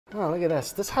Oh, look at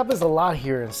this. This happens a lot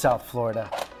here in South Florida.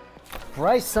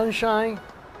 Bright sunshine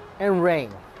and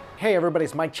rain. Hey everybody,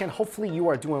 it's Mike Chen. Hopefully you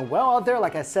are doing well out there.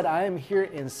 Like I said, I am here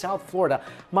in South Florida,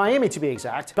 Miami to be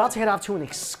exact. About to head out to an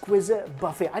exquisite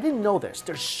buffet. I didn't know this.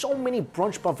 There's so many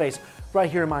brunch buffets right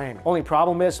here in Miami. Only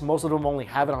problem is most of them only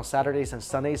have it on Saturdays and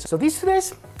Sundays. So these 2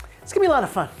 days, it's gonna be a lot of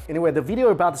fun. Anyway, the video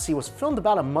you're about to see was filmed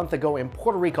about a month ago in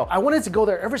Puerto Rico. I wanted to go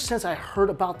there ever since I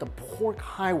heard about the pork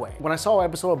highway. When I saw an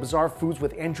episode of Bizarre Foods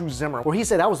with Andrew Zimmer, where he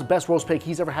said that was the best roast pig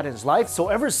he's ever had in his life. So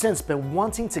ever since, been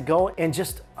wanting to go and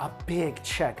just a big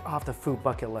check off the food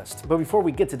bucket list. But before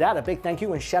we get to that, a big thank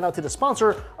you and shout out to the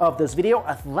sponsor of this video,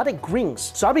 Athletic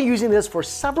Greens. So I've been using this for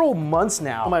several months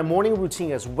now. My morning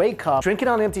routine is wake up, drink it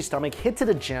on an empty stomach, hit to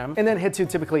the gym, and then head to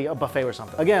typically a buffet or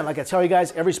something. Again, like I tell you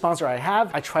guys, every sponsor I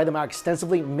have, I try them out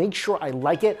extensively, make sure I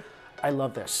like it. I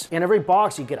love this. In every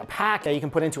box, you get a pack that you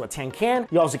can put into a tin can.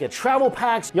 You also get travel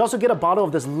packs. You also get a bottle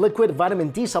of this liquid vitamin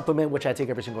D supplement, which I take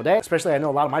every single day. Especially, I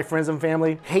know a lot of my friends and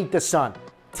family hate the sun.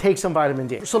 Take some vitamin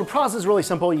D. So the process is really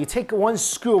simple. You take one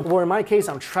scoop, or in my case,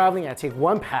 I'm traveling, I take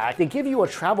one pack. They give you a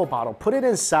travel bottle, put it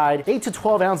inside, 8 to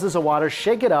 12 ounces of water,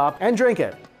 shake it up, and drink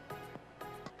it.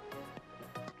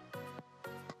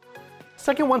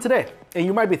 Second one today. And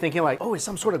you might be thinking like, oh, it's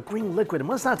some sort of green liquid. It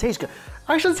must not taste good.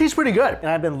 Actually, it tastes pretty good. And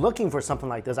I've been looking for something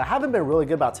like this. I haven't been really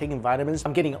good about taking vitamins.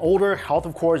 I'm getting older. Health,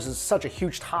 of course, is such a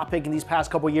huge topic in these past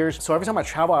couple years. So every time I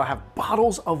travel, I have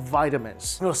bottles of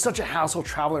vitamins. You know, it's such a hassle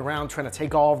traveling around trying to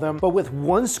take all of them. But with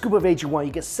one scoop of AG1,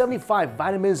 you get 75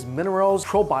 vitamins, minerals,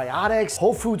 probiotics,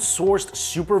 whole food sourced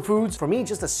superfoods. For me,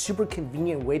 just a super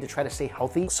convenient way to try to stay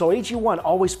healthy. So AG1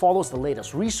 always follows the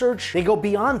latest research. They go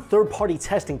beyond third-party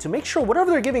testing to make sure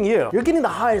whatever they're giving you, you're getting the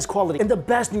highest quality and the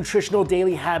best nutritional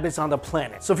daily habits on the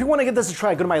planet. So if you want to get this a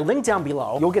try, go to my link down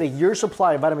below. You'll get a year's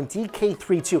supply of vitamin D,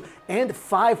 K32, and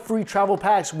 5 free travel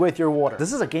packs with your order.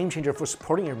 This is a game changer for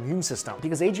supporting your immune system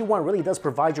because AG1 really does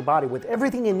provide your body with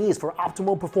everything it needs for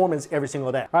optimal performance every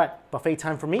single day. All right, buffet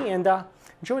time for me, and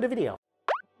enjoy the video.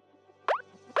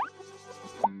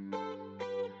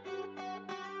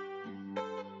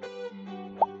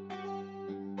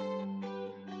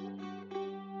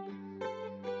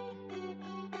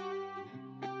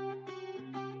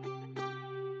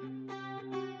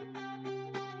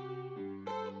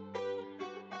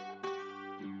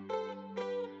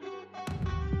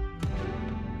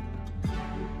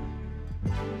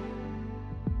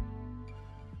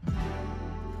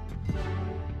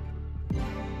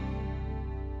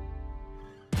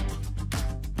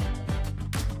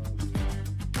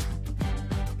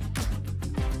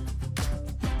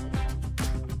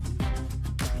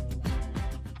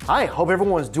 Hi, hope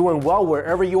everyone's doing well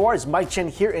wherever you are. It's Mike Chen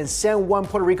here in San Juan,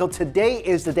 Puerto Rico. Today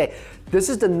is the day. This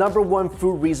is the #1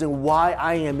 food reason why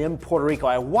I am in Puerto Rico.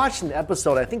 I watched an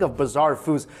episode, I think, of Bizarre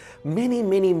Foods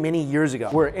many years ago,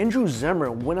 where Andrew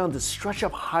Zimmer went on this stretch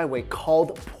of highway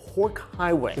called Pork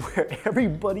Highway, where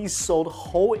everybody sold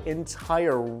whole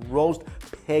entire roast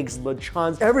pigs,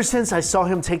 lechons. Ever since I saw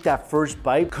him take that first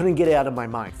bite, couldn't get it out of my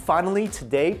mind. Finally,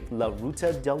 today, La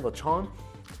Ruta del Lechón,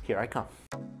 here I come.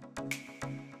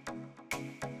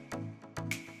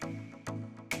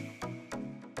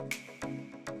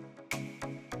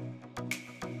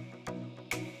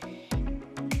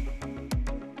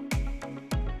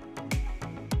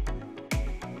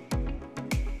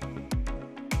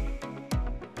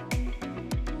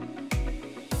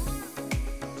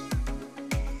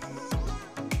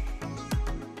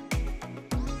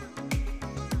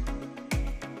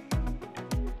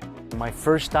 My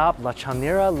first stop,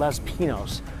 Lechonera Los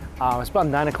Pinos. It's about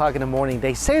 9 o'clock in the morning.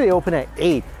 They say they open at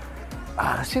 8.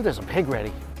 Let's see if there's a pig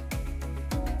ready.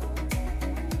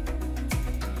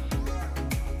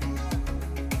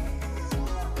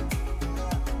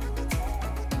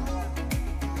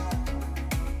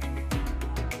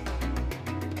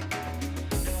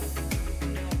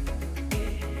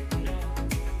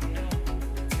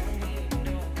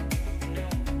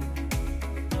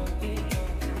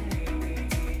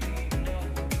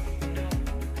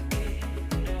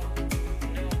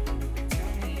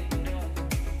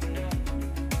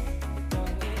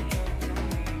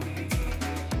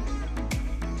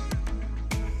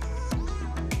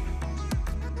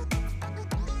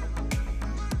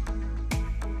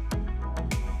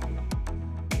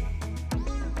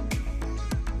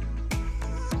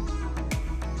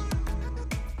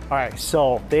 All right,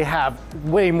 so they have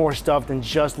way more stuff than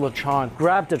just lechon.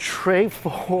 Grabbed a tray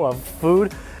full of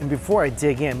food. And before I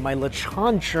dig in, my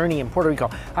lechon journey in Puerto Rico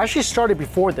actually started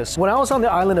before this. When I was on the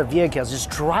island of Vieques, just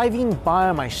driving by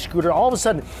on my scooter, all of a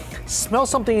sudden, smell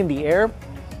something in the air.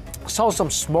 saw some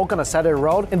smoke on the side of the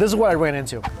road, and this is what I ran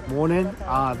into. Morning,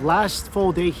 last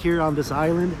full day here on this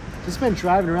island. Just been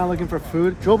driving around looking for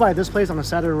food. Drove by this place on the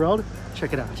side of the road.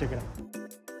 Check it out, check it out.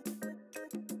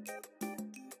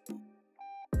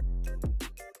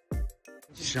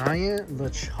 Giant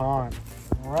lechon,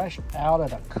 fresh out of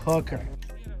the cooker.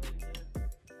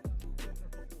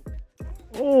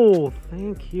 Oh,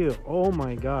 thank you. Oh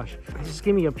my gosh. Just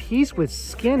give me a piece with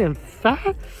skin and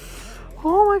fat.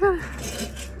 Oh my god.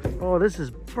 Oh, this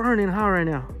is burning hot right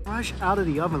now. Fresh out of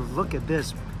the oven. Look at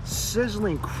this.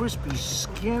 Sizzling, crispy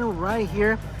skin right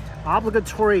here.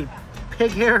 Obligatory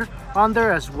pig hair on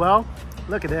there as well.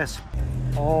 Look at this.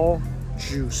 All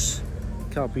juice.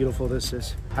 Look how beautiful this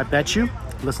is. I bet you,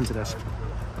 listen to this.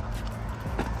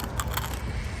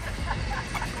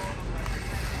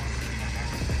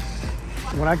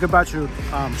 When I go back to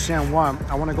San Juan,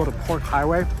 I want to go to Pork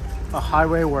Highway, a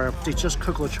highway where they just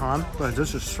cook lechon. But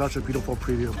this is such a beautiful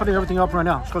preview. Putting everything up right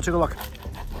now. Let's go take a look.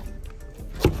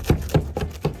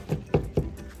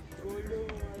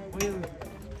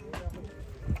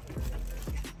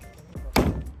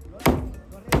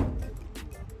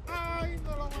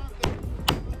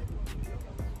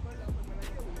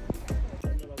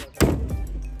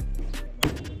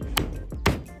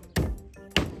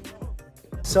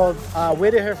 So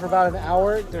waited here for about an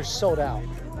hour. They're sold out.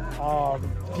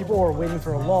 People were waiting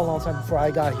for a long time before I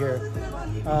got here.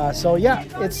 So yeah,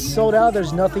 it's sold out.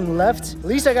 There's nothing left. At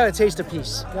least I got to taste a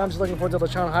piece. Now I'm just looking forward to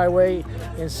Lechon Highway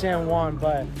in San Juan,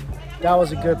 but that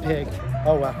was a good pig.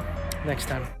 Oh well, next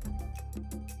time.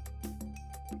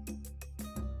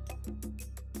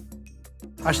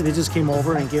 Actually, they just came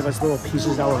over and gave us little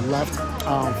pieces that were left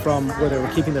from where they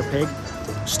were keeping their pig.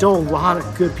 Still a lot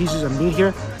of good pieces of meat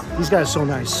here. These guys are so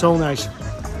nice, so nice.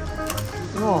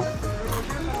 Oh.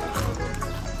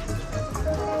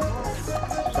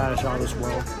 That is out as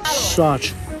well.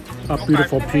 Such a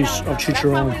beautiful piece of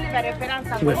chicharron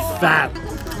with fat.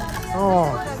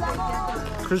 Oh,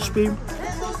 crispy,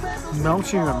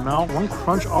 melting in the mouth. One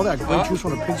crunch, all that great juice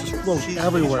from the pig just flows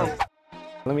everywhere.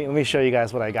 Let me show you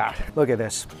guys what I got. Look at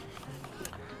this.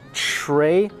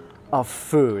 Tray of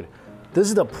food. This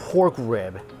is the pork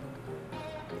rib.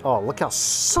 Oh, look how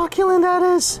succulent that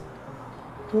is.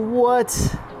 What?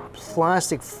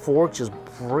 Plastic fork just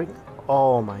break.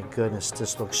 Oh my goodness,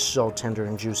 this looks so tender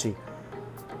and juicy.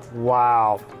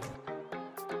 Wow.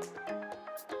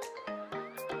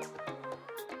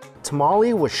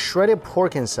 Tamale with shredded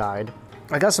pork inside.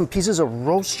 I got some pieces of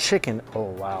roast chicken. Oh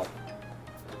wow.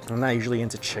 I'm not usually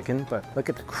into chicken, but look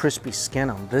at the crispy skin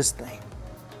on this thing.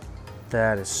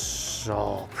 That is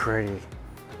so pretty.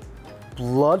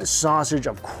 Blood sausage,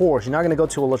 of course. You're not gonna go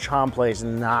to a lechon place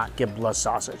and not get blood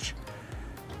sausage.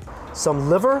 Some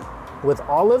liver with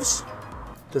olives.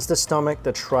 This is the stomach,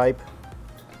 the tripe.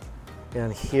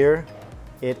 And here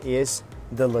it is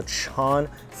the lechon,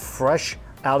 fresh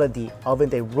out of the oven.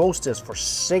 They roast this for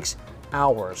 6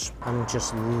 hours. I mean,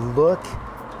 just look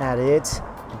at it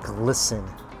glisten.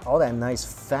 All that nice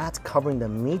fat covering the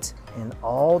meat and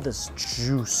all this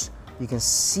juice. You can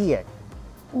see it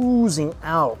oozing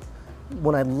out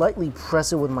when I lightly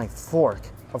press it with my fork.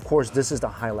 Of course, this is the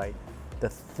highlight. The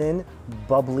thin,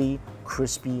 bubbly,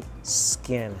 crispy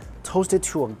skin. Toasted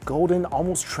to a golden,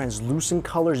 almost translucent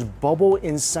colors bubble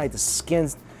inside the skin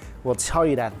will tell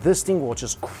you that this thing will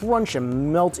just crunch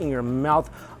and melt in your mouth.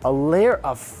 A layer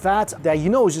of fat that you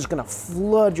know is just gonna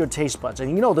flood your taste buds. And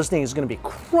you know this thing is gonna be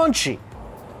crunchy.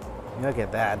 Look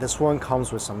at that. This one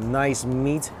comes with some nice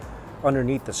meat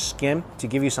underneath the skin to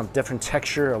give you some different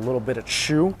texture, a little bit of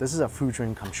chew. This is a food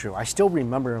dream come true. I still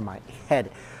remember in my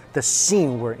head the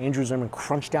scene where Andrew Zimmerman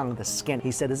crunched down the skin.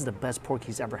 He said this is the best pork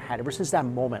he's ever had. Ever since that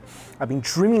moment, I've been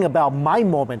dreaming about my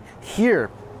moment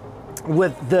here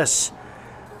with this.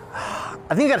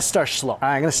 I think I gotta start slow.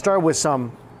 I'm gonna start with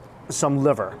some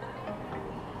liver.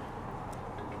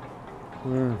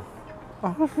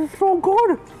 Oh, this is so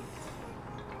good.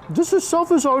 This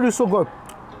itself is already so good.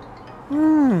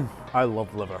 I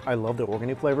love liver. I love the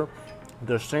organy flavor.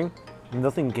 This thing,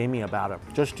 nothing gamey about it.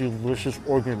 Just delicious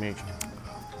organ meat.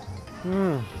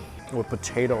 With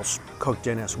potatoes cooked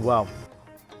in as well.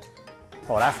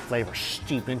 Oh, that flavor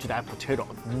steeped into that potato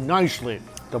nicely.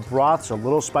 The broth's a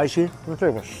little spicy. Let me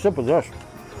take a sip of this.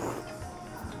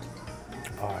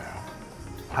 Oh yeah.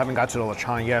 I haven't got to the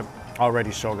lechon yet.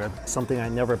 Already so good. Something I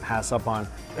never pass up on.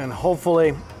 And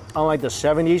hopefully, unlike the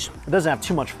 70s, it doesn't have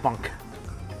too much funk.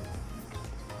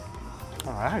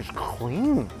 Oh, that is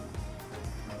clean.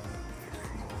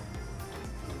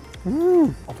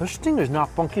 Oh, this thing is not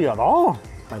funky at all.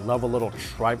 I love a little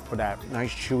tripe for that nice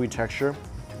chewy texture.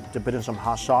 Dip it in some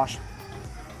hot sauce.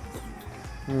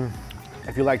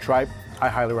 If you like tripe, I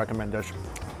highly recommend this.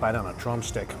 Bite on a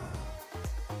drumstick.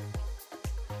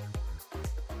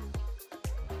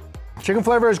 Chicken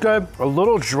flavor is good, a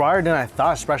little drier than I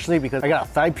thought, especially because I got a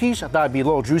thigh piece. I thought it'd be a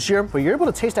little juicier, but you're able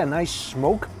to taste that nice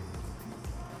smoke.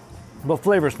 But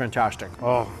flavor is fantastic.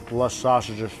 Oh, blessed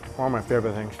sausages, one of my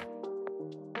favorite things.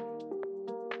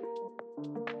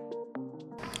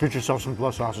 Get yourself some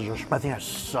blessed sausages. I think it has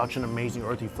such an amazing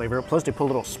earthy flavor. Plus they put a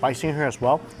little spice in here as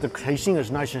well. The casing is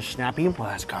nice and snappy. Oh,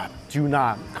 that's good. Do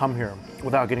not come here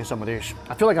without getting some of these.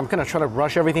 I feel like I'm gonna try to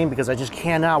rush everything because I just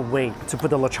cannot wait to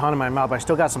put the lechon in my mouth. I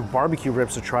still got some barbecue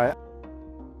ribs to try.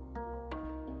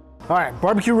 All right,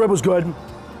 barbecue rib was good.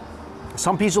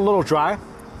 Some piece a little dry.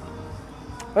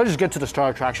 Let's just get to the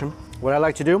star attraction. What I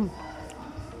like to do,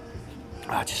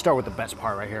 just start with the best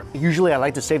part right here. Usually I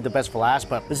like to save the best for last,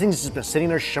 but this thing's just been sitting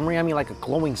there shimmering at me like a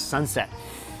glowing sunset.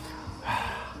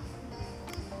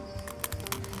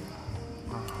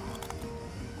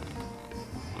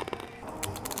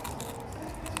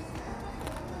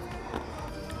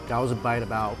 That was a bite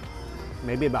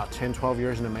maybe about 10, 12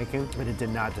 years in the making, but it did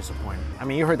not disappoint. I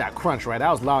mean, you heard that crunch, right?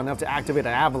 That was loud enough to activate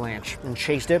an avalanche, and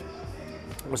chased it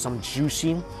with some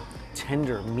juicy,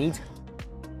 tender meat.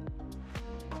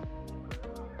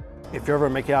 If you ever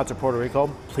make it out to Puerto Rico,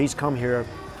 please come here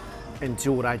and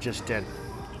do what I just did.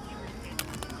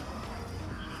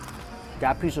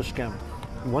 That piece of skin,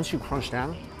 once you crunch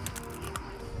down,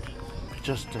 it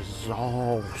just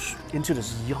dissolves into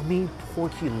this yummy,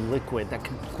 porky liquid that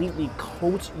completely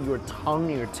coats your tongue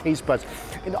and your taste buds.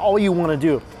 And all you want to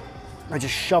do is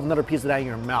just shove another piece of that in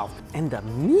your mouth. And the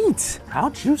meat, how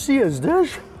juicy is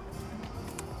this?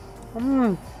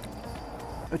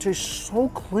 It tastes so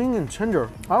clean and tender.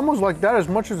 I almost like that as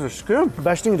much as the skin.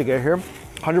 Best thing to get here,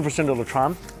 100% of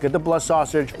lechon. Get the blood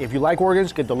sausage. If you like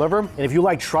organs, get the liver. And if you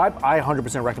like tripe, I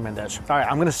 100% recommend this. All right,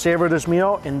 I'm gonna savor this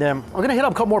meal and then I'm gonna hit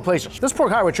up a couple more places. This pork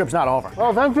highway trip's not over.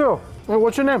 Oh, thank you. Hey,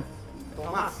 what's your name?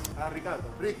 Tomas. Ricardo.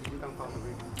 Ricky. You can call me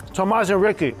Ricky. Tomas and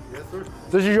Ricky. Yes, sir.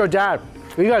 This is your dad.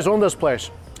 You guys own this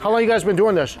place. How long you guys been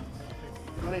doing this?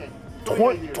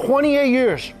 28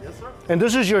 years. Yes, sir. And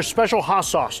this is your special hot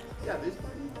sauce. Yeah, this one.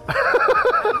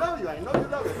 I love you. I know you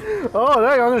love it. Oh,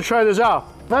 there you go. I'm gonna try this out.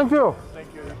 Thank you. Thank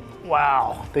you.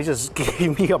 Wow, they just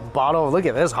gave me a bottle. Look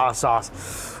at this hot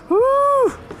sauce. Woo!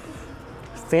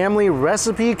 Family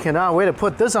recipe. Cannot wait to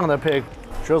put this on the pig.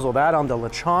 Drizzle that on the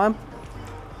lechon.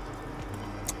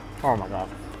 Oh my God.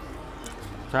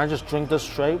 Can I just drink this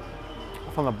straight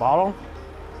from the bottle?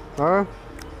 All right.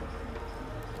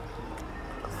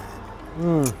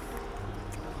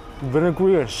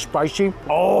 Vinegary and spicy.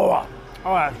 Oh,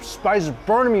 that spice is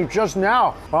burning me just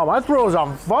now. Wow, my throat is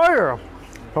on fire.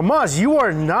 Tomas, you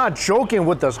are not joking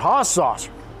with this hot sauce.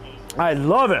 I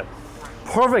love it.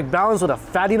 Perfect balance with the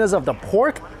fattiness of the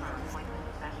pork.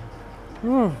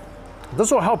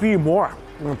 This will help you eat more.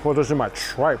 I'm gonna put this in my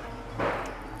tripe.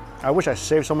 I wish I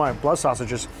saved some of my blood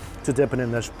sausages to dip it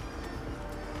in this.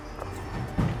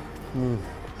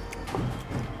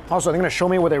 Also, they're gonna show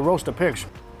me where they roast the pigs.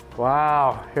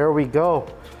 Wow, here we go.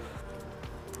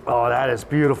 Oh, that is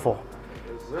beautiful.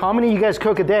 How many you guys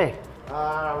cook a day?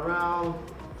 Around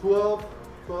 12.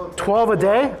 12 a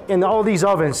day in all these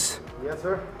ovens? Yes,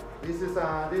 sir. This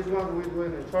one we do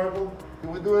it in charcoal.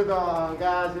 We do it on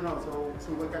gas, you know,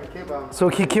 so we can keep on. So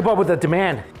keep up with the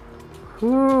demand.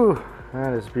 Ooh,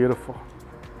 that is beautiful.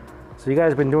 So you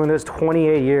guys have been doing this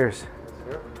 28 years.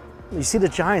 You see the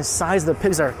giant size of the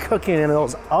pigs that are cooking in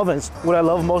those ovens. What I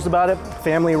love most about it,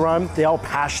 family run, they're all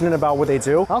passionate about what they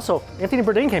do. Also, Anthony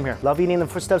Bourdain came here. Love eating in the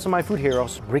footsteps of my food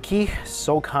heroes. Ricky,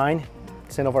 so kind,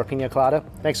 sent over a pina colada.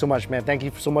 Thanks so much, man. Thank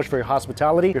you so much for your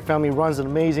hospitality. Your family runs an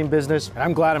amazing business, and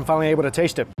I'm glad I'm finally able to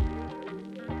taste it.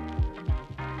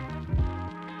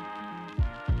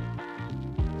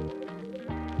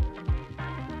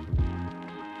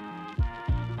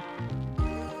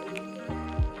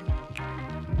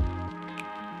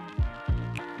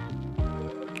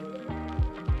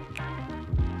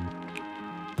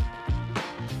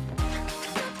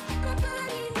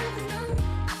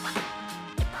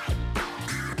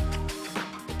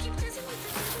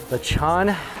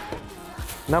 Lechon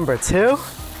number 2.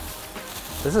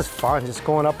 This is fun, just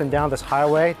going up and down this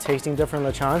highway, tasting different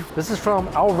lechon. This is from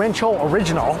El Rancho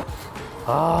Original.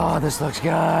 Oh, this looks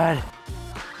good.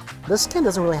 The skin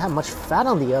doesn't really have much fat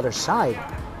on the other side.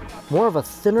 More of a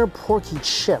thinner, porky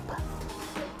chip.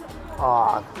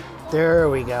 Oh, there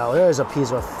we go. There's a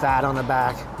piece of fat on the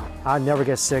back. I never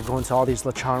get sick going to all these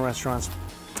lechon restaurants,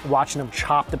 watching them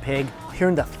chop the pig,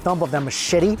 hearing the thump of that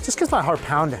machete, just gets my heart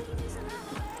pounding.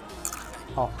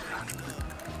 Oh.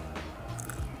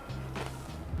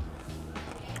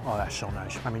 Oh, that's so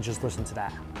nice. I mean, just listen to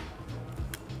that.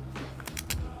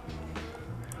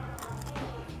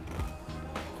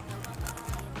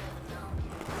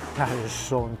 That is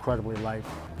so incredibly light.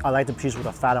 I like the piece with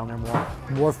the fat on there more.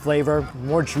 More flavor,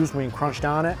 more juice when you crunch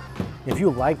down it. If you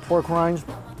like pork rinds,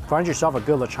 find yourself a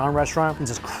good lechon restaurant and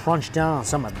just crunch down on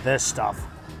some of this stuff.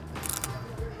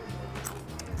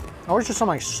 Or just some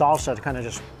like salsa to kind of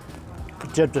just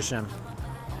dip this in.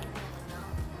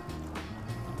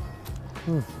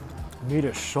 Meat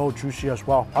is so juicy as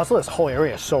well. Also, this whole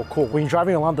area is so cool. When you're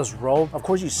driving along this road, of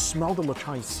course, you smell the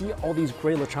lechon. You see all these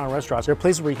great lechon restaurants. There are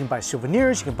places where you can buy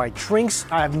souvenirs, you can buy drinks.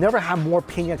 I've never had more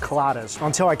pina coladas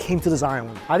until I came to this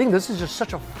island. I think this is just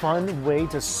such a fun way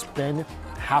to spend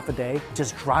half a day,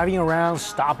 just driving around,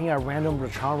 stopping at random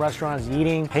lechon restaurants,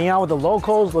 eating, hanging out with the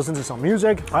locals, listening to some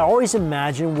music. I always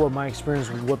imagine what my experience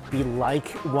would be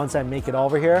like once I make it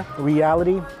over here.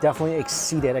 Reality definitely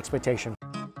exceeded expectation.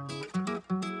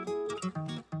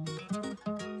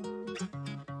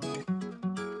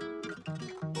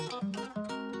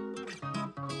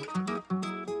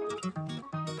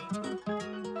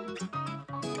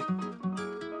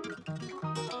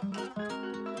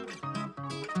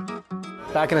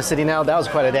 Back in the city now, that was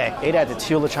quite a day. Ate at the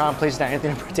two lechon places that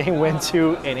Anthony Bourdain went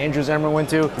to and Andrew Zimmerman went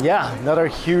to. Yeah, another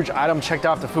huge item checked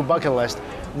off the food bucket list.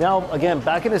 Now, again,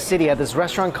 back in the city at this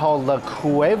restaurant called La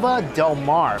Cueva del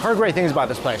Mar. Heard great things about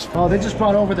this place. Oh, they just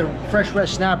brought over the fresh red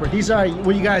snapper. These are,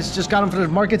 what you guys just got them for the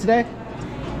market today?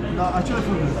 No, actually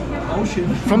from the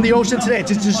ocean. From the ocean today, it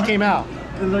just came out.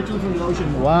 It's actually from the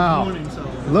ocean. Wow. This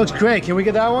morning, so. Looks great. Can we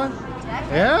get that one?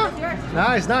 Yeah?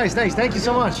 Nice, nice, nice. Thank you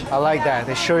so much. I like that.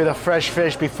 They show you the fresh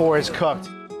fish before it's cooked.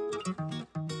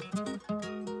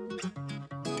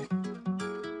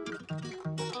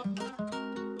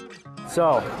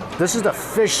 So, this is the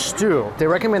fish stew. They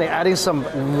recommend adding some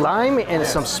lime and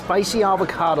some spicy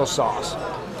avocado sauce.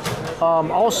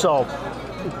 Also,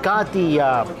 got the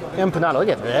empanada. Look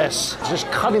at this. Just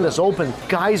cutting this open.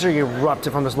 Geyser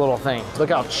erupted from this little thing. Look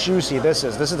how juicy this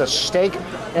is. This is the steak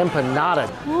empanada.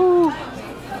 Woo.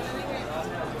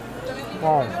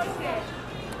 Oh.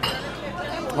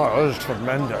 Oh, this is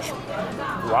tremendous.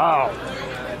 Wow.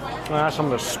 I'm gonna add some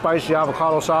of the spicy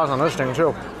avocado sauce on this thing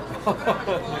too. Good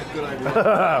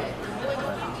idea.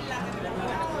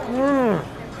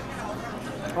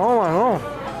 Oh my god.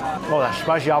 Oh, that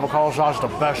spicy avocado sauce is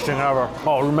the best thing ever.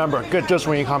 Oh, remember, get this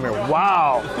when you come here.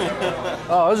 Wow.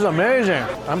 Oh, this is amazing.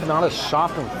 Empanada is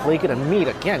soft and flaky. The meat,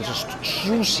 again, just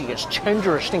juicy. It's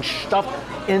tender. It's thing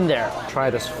stuffed in there. Try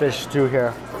this fish stew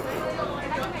here.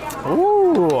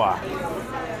 Ooh.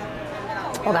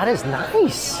 Oh, that is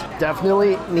nice.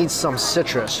 Definitely needs some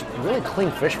citrus. Really clean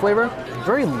fish flavor.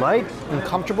 Very light and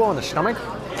comfortable in the stomach.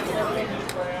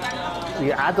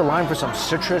 You add the lime for some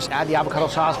citrus, add the avocado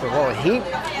sauce for a little heat.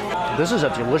 This is a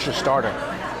delicious starter.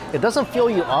 It doesn't fill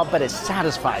you up, but it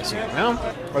satisfies you, you know?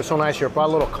 It's so nice here. Brought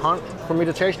a little conch for me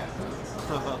to taste.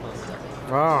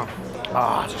 Oh,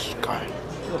 this is good.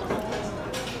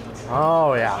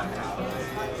 Oh, yeah.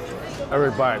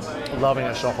 Every bite, loving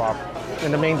it so far.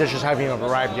 And the main dishes haven't even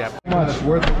arrived yet. It's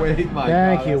worth the wait, my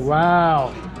Thank you,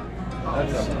 wow.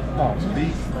 That's a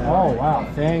beast, man. Oh, wow,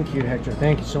 thank you, Hector.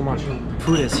 Thank you so much.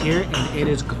 Food is here and it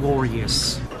is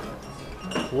glorious.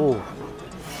 Ooh,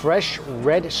 fresh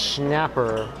red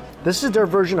snapper. This is their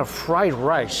version of fried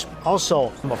rice.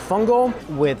 Also, mofongo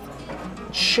with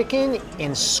chicken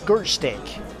and skirt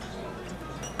steak.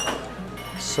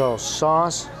 So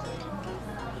sauce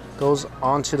goes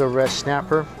onto the red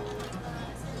snapper.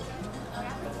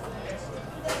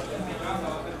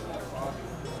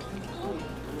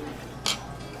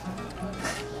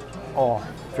 Oh,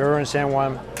 if you're in San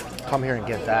Juan, come here and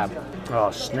get that. Oh,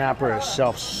 snapper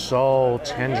itself, so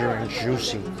tender and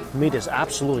juicy. Meat is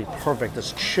absolutely perfect.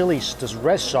 This chili, this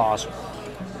red sauce,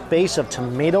 base of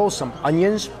tomatoes, some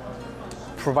onions,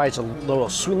 provides a little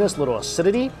sweetness, little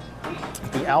acidity.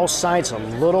 The outside's a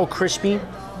little crispy.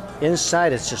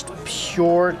 Inside, it's just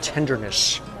pure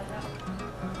tenderness.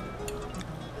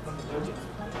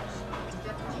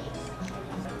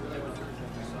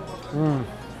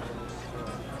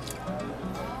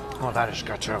 Oh, that is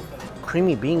good too.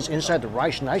 Creamy beans inside the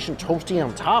rice, nice and toasty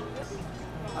on top.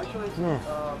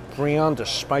 Bring on the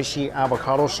spicy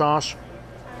avocado sauce.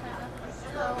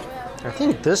 I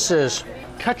think this is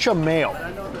ketchup mayo.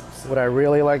 What I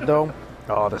really like though,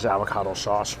 oh, this avocado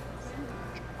sauce.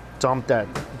 Dump that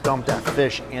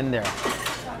fish in there.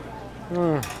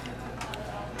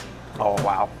 Oh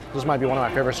wow, this might be one of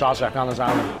my favorite sauces I found on this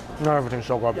island. Everything's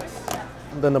so good.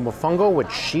 Then the mofongo with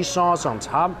cheese sauce on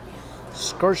top,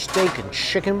 skirt steak and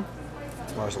chicken.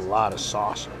 Oh, there's a lot of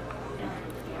sauce.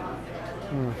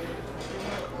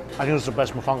 I think this is the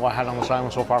best mofongo I had on this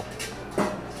island so far.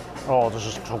 Oh, this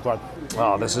is so good.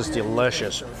 Oh, this is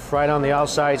delicious. Fried on the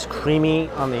outside, it's creamy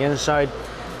on the inside.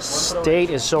 Steak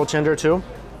is so tender too.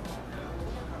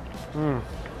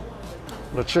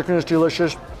 The chicken is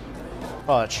delicious.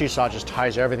 Oh, the cheese sauce just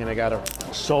ties everything together.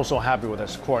 So happy with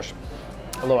this, of course.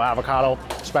 A little avocado,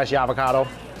 spicy avocado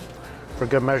for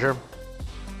good measure.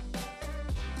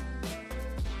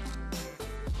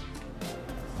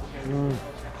 Oh,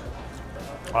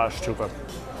 that's too good.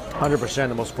 100%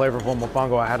 the most flavorful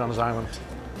mofongo I had on this island.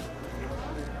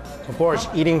 Of course,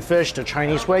 eating fish the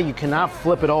Chinese way, you cannot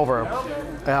flip it over.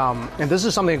 And this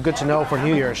is something good to know for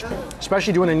New Year's.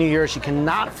 Especially during the New Year's, you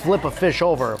cannot flip a fish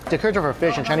over. The character for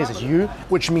fish in Chinese is yu,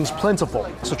 which means plentiful.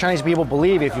 So Chinese people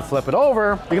believe if you flip it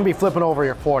over, you're gonna be flipping over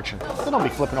your fortune. So don't be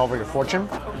flipping over your fortune.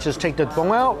 Just take the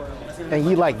bone out and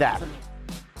eat like that.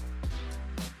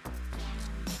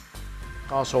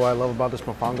 Also, what I love about this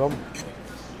mofongo,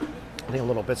 I think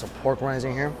little bits of pork rinds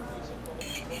in here.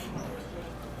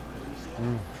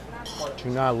 Do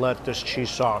not let this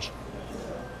cheese sauce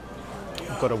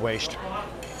go to waste.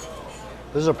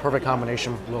 This is a perfect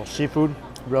combination. A little seafood,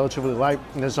 relatively light,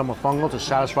 and then some mofongo to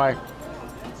satisfy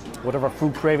whatever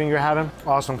food craving you're having.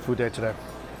 Awesome food day today.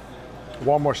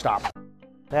 One more stop.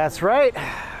 That's right,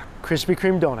 Krispy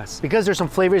Kreme donuts. Because there's some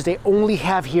flavors they only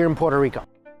have here in Puerto Rico.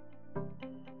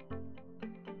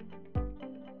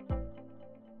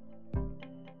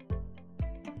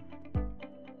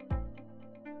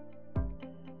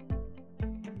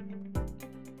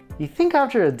 You think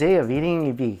after a day of eating,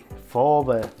 you'd be full,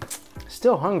 but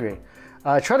still hungry.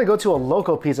 I tried to go to a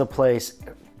local pizza place,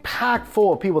 packed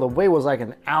full of people. The wait was like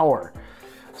an hour.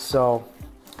 So,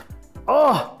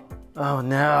 oh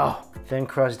no. Thin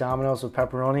crust Domino's with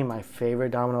pepperoni, my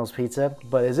favorite Domino's pizza.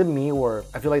 But is it me or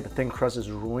I feel like the thin crust is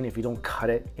ruined if you don't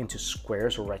cut it into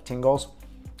squares or rectangles?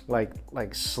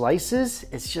 Like slices,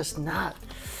 it's just not.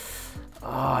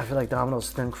 Oh, I feel like Domino's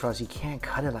thin crust, you can't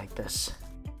cut it like this.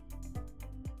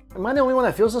 Am I the only one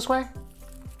that feels this way?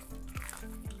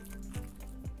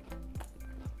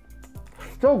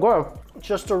 Still good,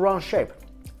 just the wrong shape.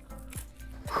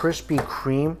 Krispy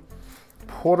Kreme,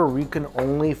 Puerto Rican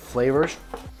only flavors.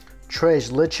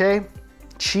 Tres leche,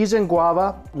 cheese and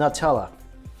guava, Nutella.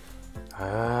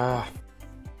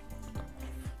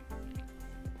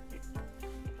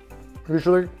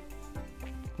 Usually,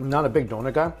 I'm not a big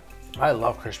donut guy. I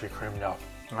love Krispy Kreme though.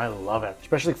 I love it.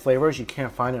 Especially flavors you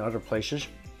can't find in other places.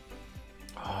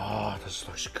 Oh, this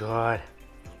looks good.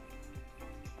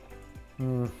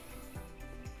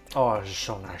 Oh, this is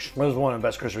so nice. This is one of the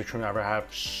best Krispy Kreme I ever had.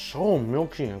 So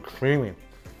milky and creamy.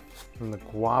 And the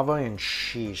guava and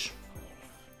cheese.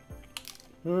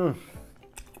 Oh,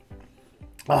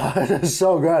 this is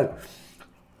so good.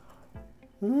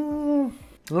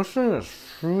 This thing is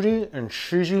fruity and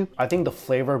cheesy. I think the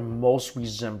flavor most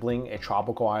resembling a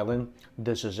tropical island,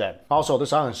 this is it. Also,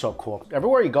 this island is so cool.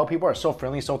 Everywhere you go, people are so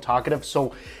friendly, so talkative,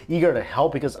 so eager to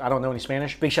help because I don't know any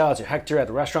Spanish. Big shout out to Hector at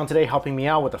the restaurant today, helping me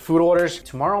out with the food orders.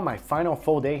 Tomorrow, my final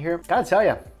full day here. Gotta tell you,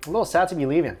 a little sad to be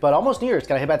leaving, but almost New Year's.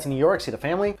 Gotta head back to New York, see the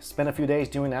family, spend a few days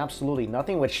doing absolutely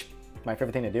nothing, which my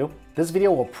favorite thing to do. This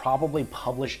video will probably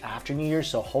publish after New Year's,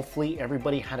 so hopefully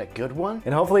everybody had a good one.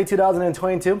 And hopefully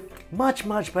 2022, much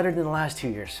better than the last 2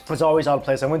 years. As always, all the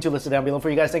places I went to listed down below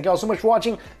for you guys. Thank you all so much for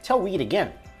watching. Till we eat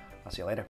again, I'll see you later.